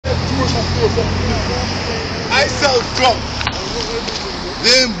I sell drugs.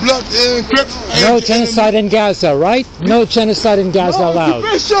 Blood, no genocide in Gaza, right? No genocide in Gaza allowed.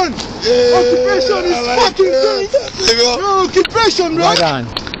 Occupation! Occupation is fucking thing! No occupation, bro! Right on.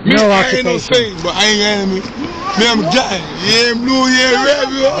 No occupation. I ain't no saint, but I ain't enemy. Me, I'm giant. You ain't blue, you ain't red.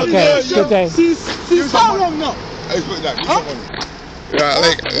 Okay, good day. Since how long now? I expect that.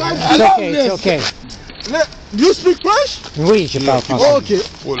 It's okay, it's okay. Do you speak French? Oui, je parle français. Ok.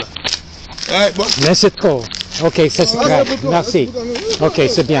 Voilà. Mais c'est trop. Ok, ça c'est grave. Merci. Ok,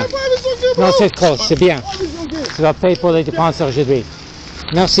 c'est bien. Non, c'est trop, c'est bien. Tu vas payer pour les dépenses aujourd'hui.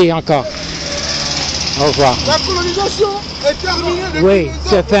 Merci encore. Au revoir. La colonisation est terminée depuis Oui,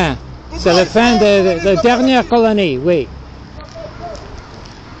 c'est fin. C'est la fin de la dernière colonie, oui.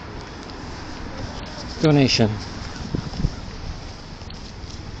 Donation.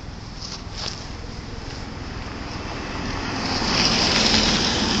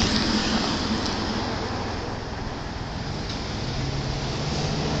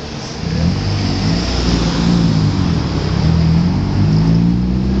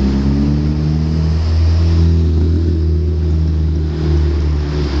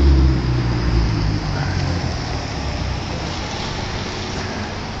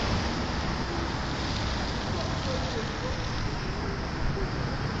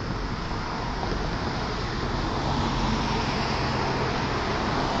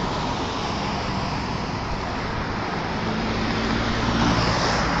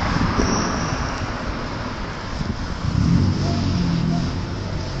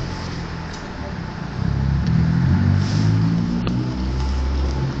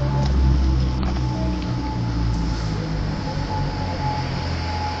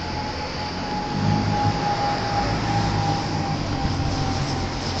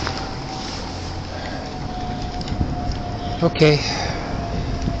 Okay,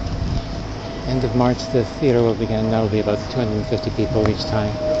 end of March the theater will begin. That will be about 250 people each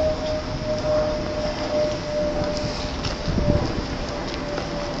time.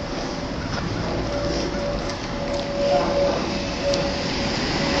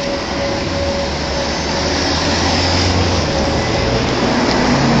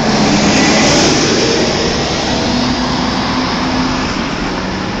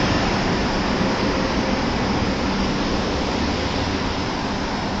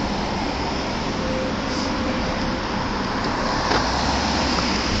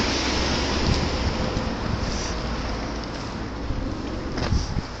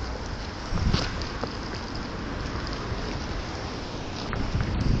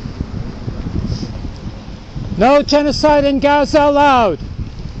 No genocide in Gaza allowed.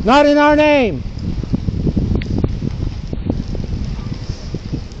 Not in our name.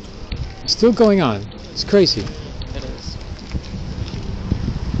 Still going on. It's crazy. It is.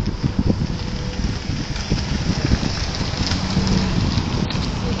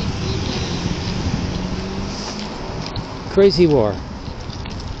 Crazy war.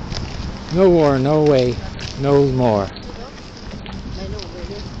 No war, no way, no more.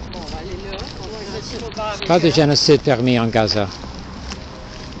 Pas de génocide permis en Gaza.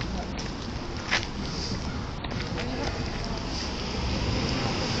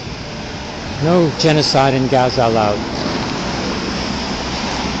 No genocide in Gaza allowed.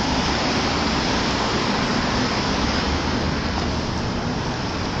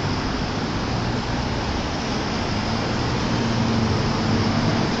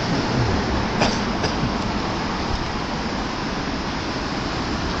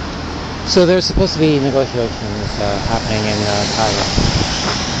 So there's supposed to be negotiations happening in Cairo,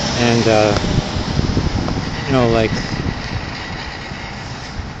 and you know, like,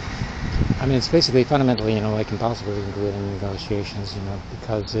 I mean, it's basically fundamentally, you know, like impossible to include in negotiations, you know,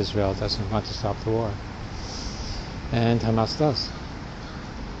 because Israel doesn't want to stop the war, and Hamas does.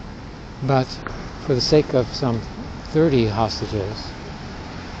 But for the sake of some 30 hostages,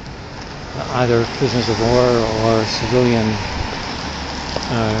 either prisoners of war or civilian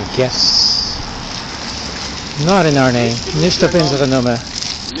guests, not in our name, nicht auf unsere Nummer.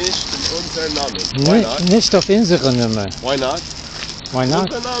 Nicht in unser Namen. Why not? Nicht auf unsere Nummer. Why not? Why not?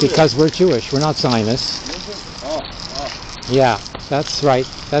 Because we're Jewish, we're not Zionists. Yeah, that's right,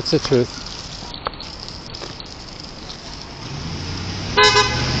 that's the truth.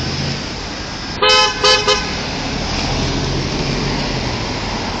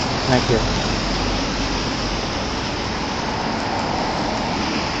 Thank you.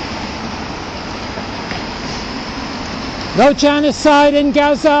 No genocide in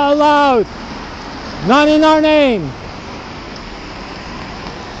Gaza allowed. Not in our name.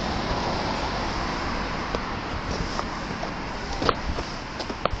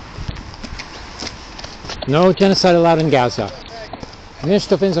 No genocide allowed in Gaza.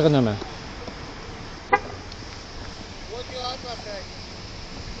 Nicht auf unsere Nummer.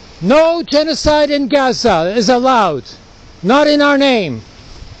 No genocide in Gaza is allowed. Not in our name.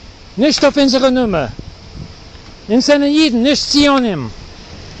 Nicht auf unsere Nummer. In seinen Jiden, nicht Zionim.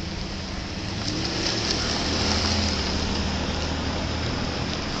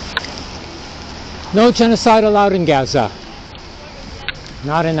 No genocide allowed in Gaza.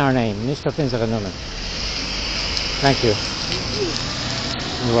 Not in our name. Nicht auf unsere Nummer. Thank you.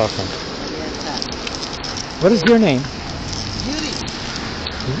 You're welcome. What is your name?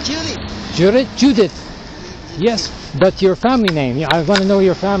 Judith? Judith. Yes, but your family name. I want to know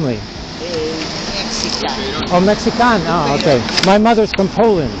your family. Mexican. Oh, Mexican. Oh, okay. My mother's from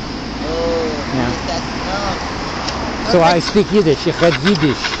Poland. Oh, Yeah. that's So I speak Yiddish. Ich red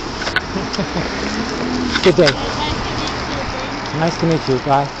Yiddish. Good day. Nice to meet you.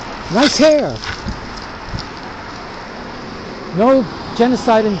 Bye. Nice hair. No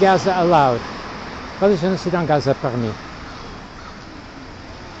genocide in Gaza allowed. Pas de génocide en Gaza permis.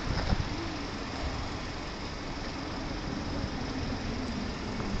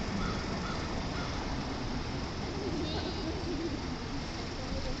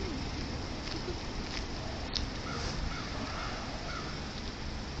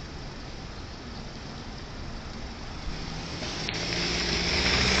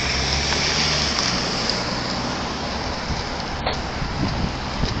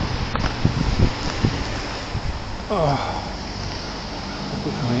 Oh,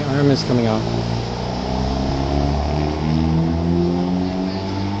 my arm is coming out.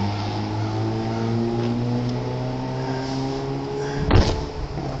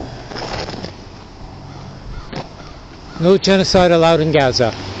 No genocide allowed in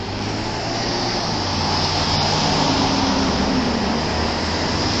Gaza.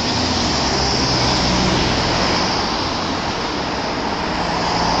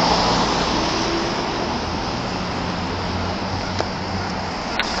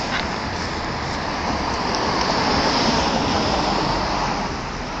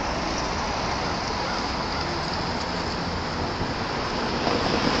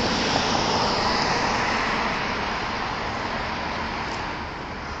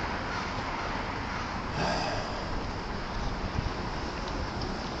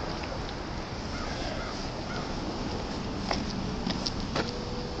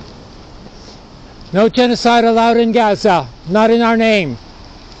 No genocide allowed in Gaza, not in our name.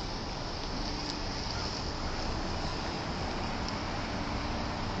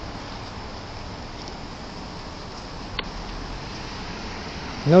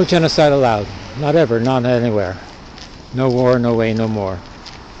 No genocide allowed, not ever, not anywhere. No war, no way, no more.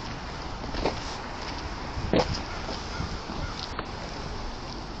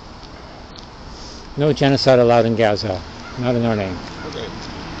 No genocide allowed in Gaza, not in our name. Okay.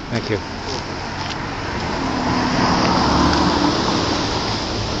 Thank you.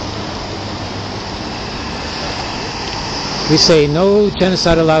 We say no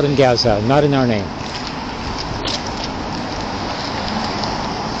genocide allowed in Gaza, not in our name.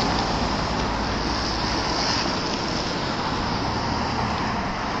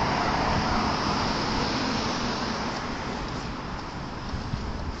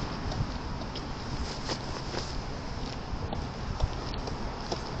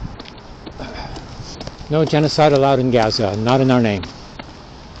 No genocide allowed in Gaza, not in our name.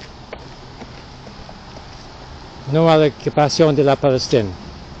 No à l'occupation de la Palestine.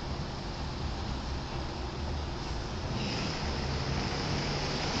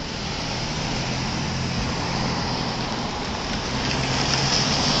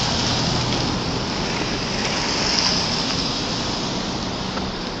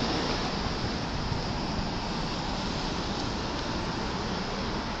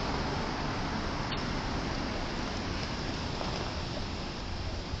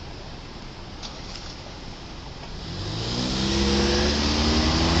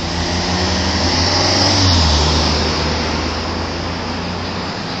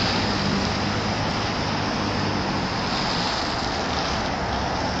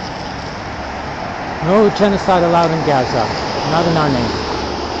 No genocide allowed in Gaza, not in our name.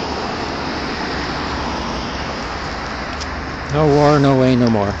 No war, no way, no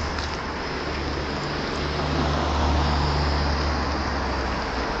more.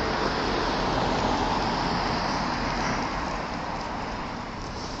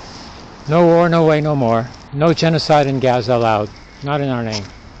 No war, no way, no more. No genocide in Gaza allowed, not in our name.